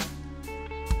location.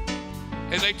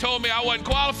 And they told me I wasn't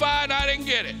qualified and I didn't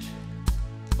get it.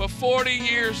 But 40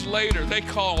 years later, they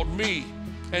called me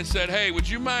and said, hey, would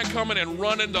you mind coming and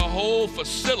running the whole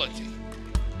facility?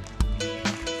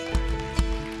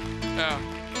 Now,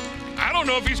 I don't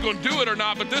know if he's going to do it or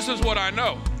not, but this is what I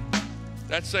know.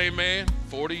 That same man,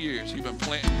 40 years, he's been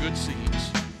planting good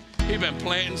seeds. He's been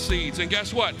planting seeds. And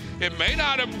guess what? It may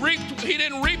not have reaped, he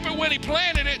didn't reap it when he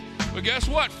planted it, but guess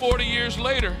what? 40 years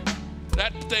later,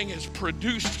 that thing has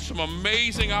produced some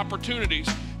amazing opportunities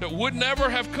that would never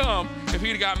have come if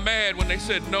he'd got mad when they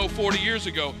said no 40 years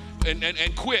ago and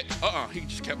quit. He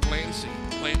just kept planting seed,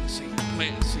 planting seed,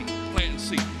 planting seed, planting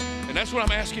seed. And that's what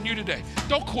I'm asking you today.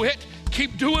 Don't quit.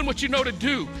 Keep doing what you know to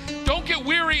do. Don't get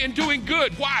weary in doing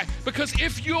good. Why? Because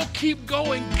if you'll keep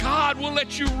going, God will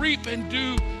let you reap in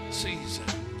due season.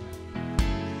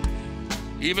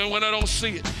 Even when I don't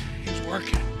see it, he's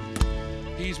working.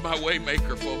 He's my way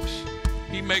maker, folks.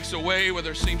 He makes a way where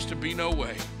there seems to be no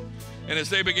way. And as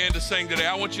they began to sing today,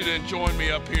 I want you to join me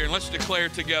up here and let's declare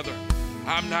together,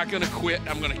 I'm not going to quit.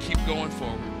 I'm going to keep going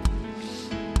forward.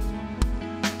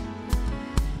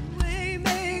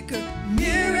 Waymaker,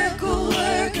 miracle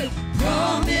worker,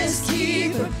 promise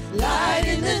keeper, light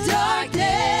in the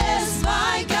darkness,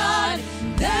 my God,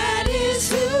 that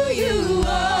is who you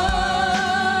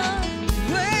are.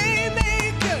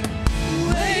 Waymaker,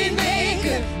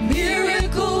 waymaker,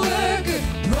 miracle worker,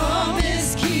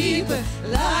 promise keeper,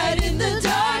 light in the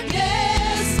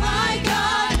darkness, my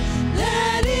God,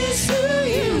 that is who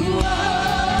you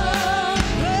are.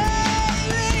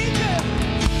 Waymaker,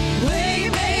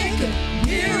 waymaker,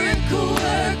 miracle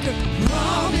worker,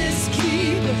 promise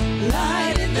keeper,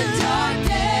 light in the darkness.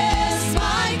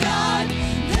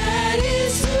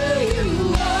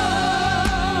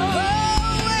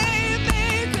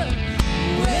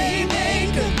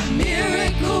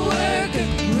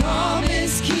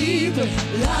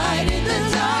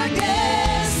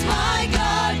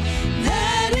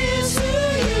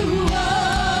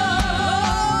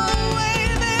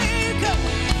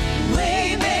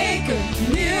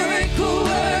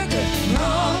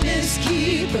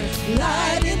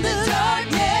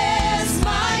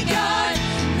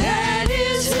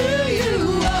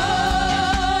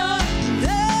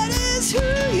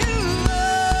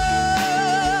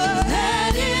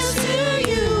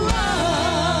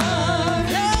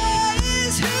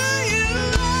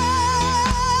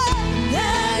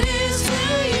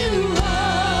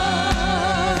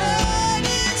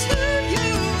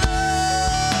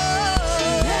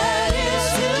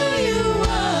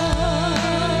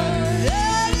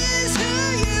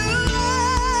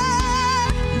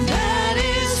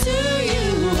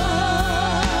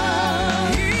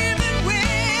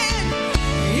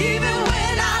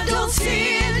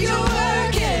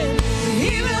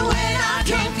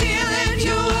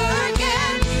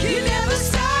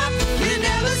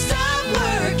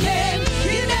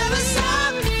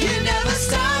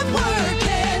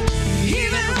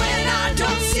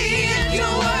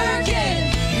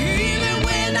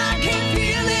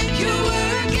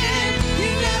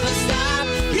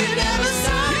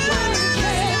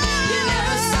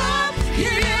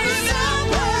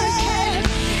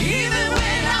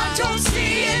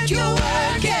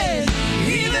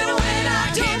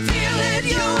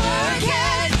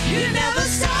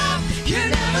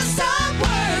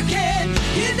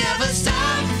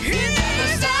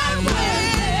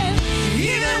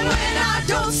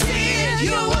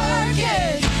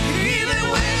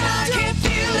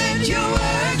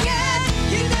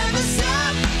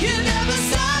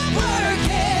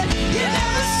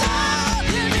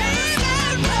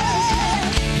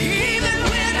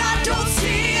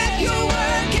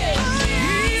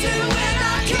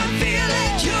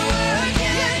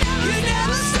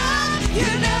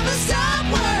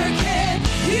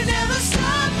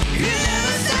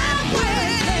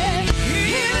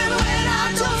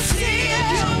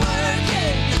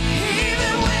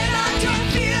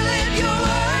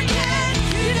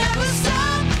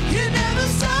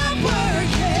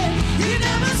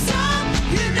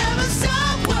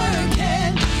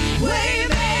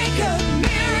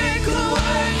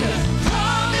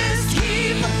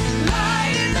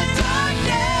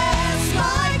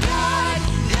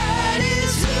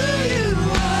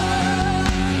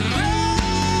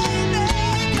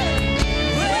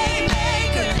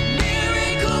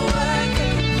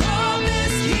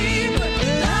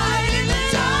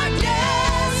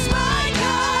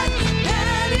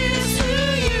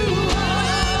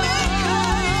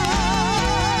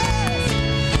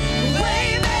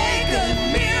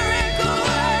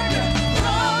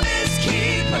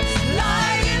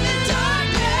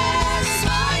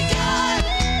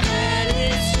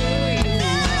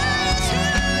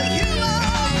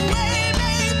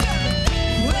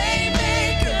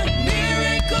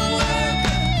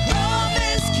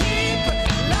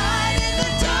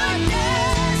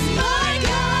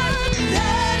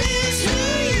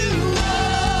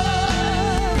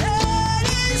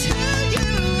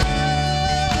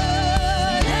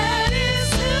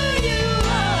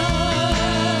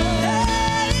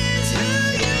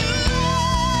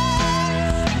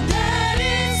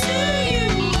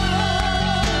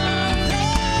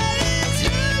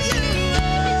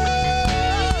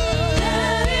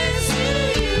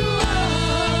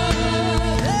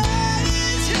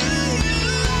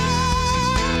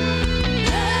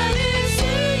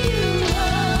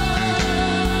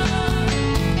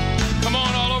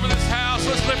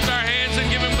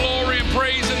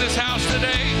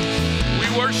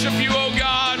 worship you, oh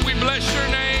God. We bless your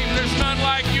name. There's none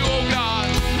like you, oh God.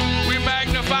 We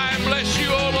magnify and bless you,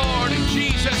 oh Lord, in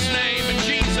Jesus' name, in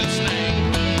Jesus'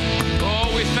 name.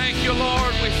 Oh, we thank you,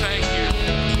 Lord. We thank you.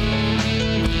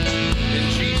 In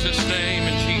Jesus' name,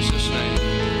 in Jesus'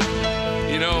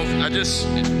 name. You know,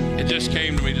 it just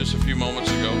came to me just a few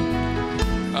moments ago.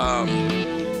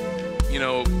 You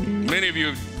know, many of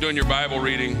you doing your Bible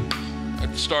reading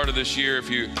at the start of this year, if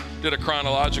you did a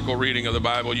chronological reading of the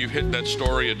Bible, you hit that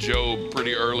story of Job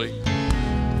pretty early.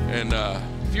 And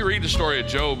if you read the story of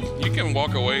Job, you can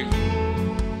walk away,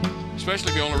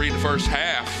 especially if you only read the first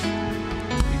half,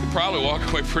 you can probably walk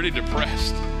away pretty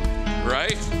depressed,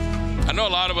 right? I know a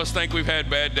lot of us think we've had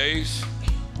bad days.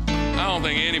 I don't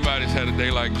think anybody's had a day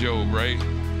like Job, right?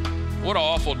 What an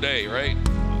awful day, right?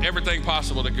 Everything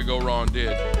possible that could go wrong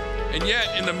did. And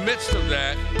yet, in the midst of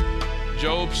that,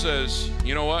 Job says,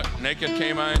 you know what? Naked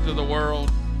came I into the world,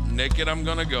 naked I'm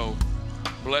gonna go.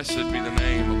 Blessed be the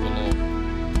name of the Lord.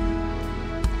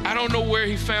 I don't know where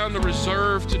he found the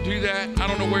reserve to do that. I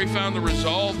don't know where he found the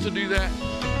resolve to do that.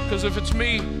 Because if it's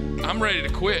me, I'm ready to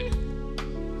quit.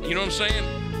 You know what I'm saying?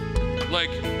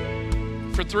 Like,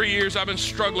 for 3 years, I've been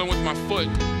struggling with my foot.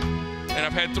 And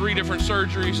I've had 3 different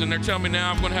surgeries, and they're telling me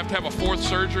now I'm gonna have to have a 4th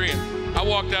surgery. And I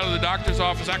walked out of the doctor's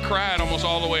office, I cried almost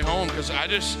all the way home because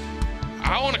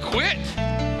I want to quit.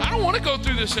 I don't want to go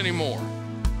through this anymore.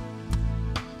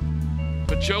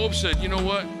 But Job said, you know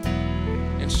what?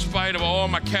 In spite of all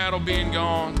my cattle being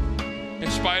gone, in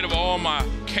spite of all my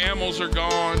camels are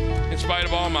gone, in spite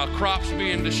of all my crops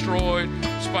being destroyed,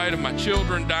 in spite of my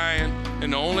children dying,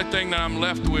 and the only thing that I'm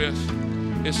left with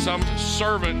is some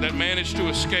servant that managed to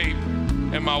escape,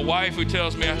 and my wife who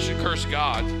tells me I should curse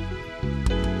God.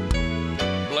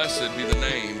 Blessed be the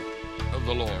name of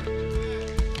the Lord.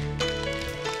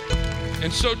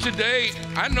 And so today,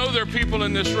 I know there are people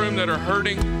in this room that are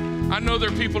hurting. I know there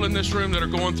are people in this room that are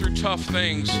going through tough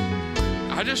things.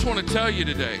 I just want to tell you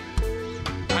today,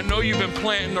 I know you've been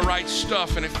planting the right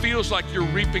stuff and it feels like you're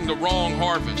reaping the wrong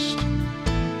harvest.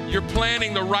 You're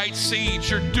planting the right seeds,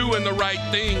 you're doing the right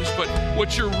things, but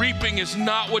what you're reaping is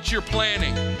not what you're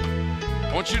planting.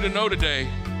 I want you to know today,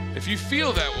 if you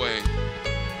feel that way,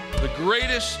 the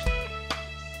greatest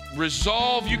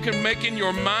resolve you can make in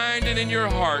your mind and in your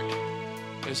heart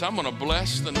is I'm going to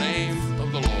bless the name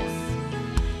of the Lord.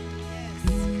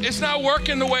 It's not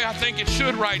working the way I think it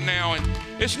should right now, and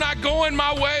it's not going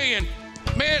my way, and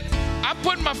man, I'm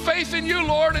putting my faith in you,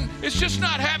 Lord, and it's just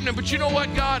not happening. But you know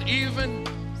what, God? Even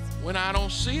when I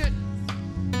don't see it,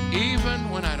 even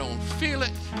when I don't feel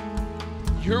it,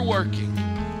 you're working,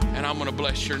 and I'm going to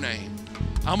bless your name.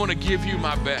 I'm going to give you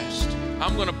my best.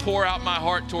 I'm going to pour out my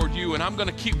heart toward you, and I'm going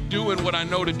to keep doing what I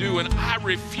know to do, and I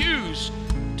refuse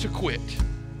to quit.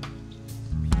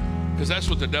 Because that's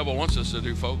what the devil wants us to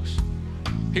do, folks.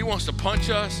 He wants to punch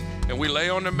us, and we lay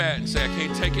on the mat and say, I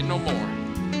can't take it no more.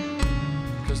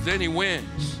 Because then he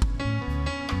wins.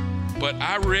 But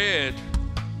I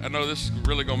know this is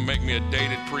really going to make me a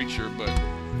dated preacher, but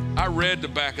I read the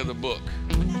back of the book.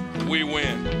 We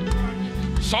win.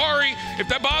 Sorry if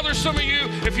that bothers some of you.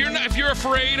 If you're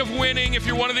afraid of winning, if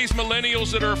you're one of these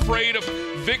millennials that are afraid of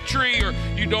victory, or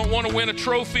you don't want to win a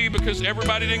trophy because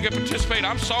everybody didn't get to participate,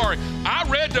 I'm sorry. I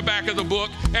read the back of the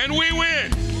book, and we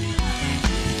win.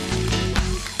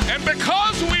 And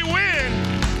because we win,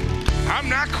 I'm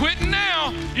not quitting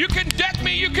now. You can deck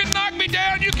me, you can knock me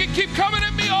down, you can keep coming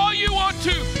at me all you want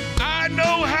to. I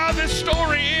know how this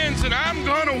story ends, and I'm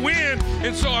going to win,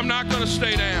 and so I'm not going to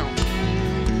stay down.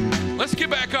 Let's get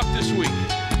back up this week.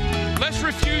 Let's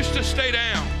refuse to stay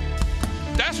down.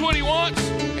 That's what he wants,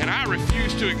 and I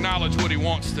refuse to acknowledge what he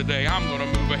wants today. I'm going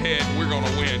to move ahead. We're going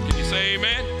to win. Can you say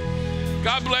amen?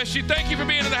 God bless you. Thank you for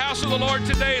being in the house of the Lord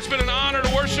today. It's been an honor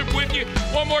to worship with you.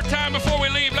 One more time before we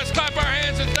leave, let's clap our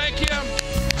hands and thank him.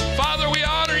 Father, we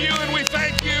honor you and we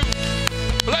thank you.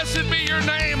 Blessed be your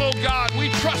name, oh God. We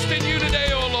trust in you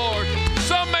today, oh Lord.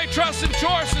 Some may trust in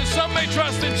horses, some may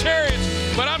trust in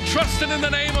chariots, but I'm trusting in the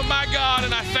name of my God,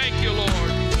 and I thank you,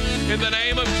 Lord. In the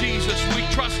name of Jesus, we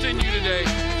trust in you today.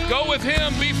 Go with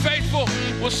him, be faithful.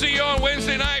 We'll see you on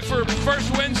Wednesday night for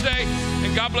First Wednesday,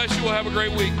 and God bless you. We'll have a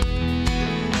great week.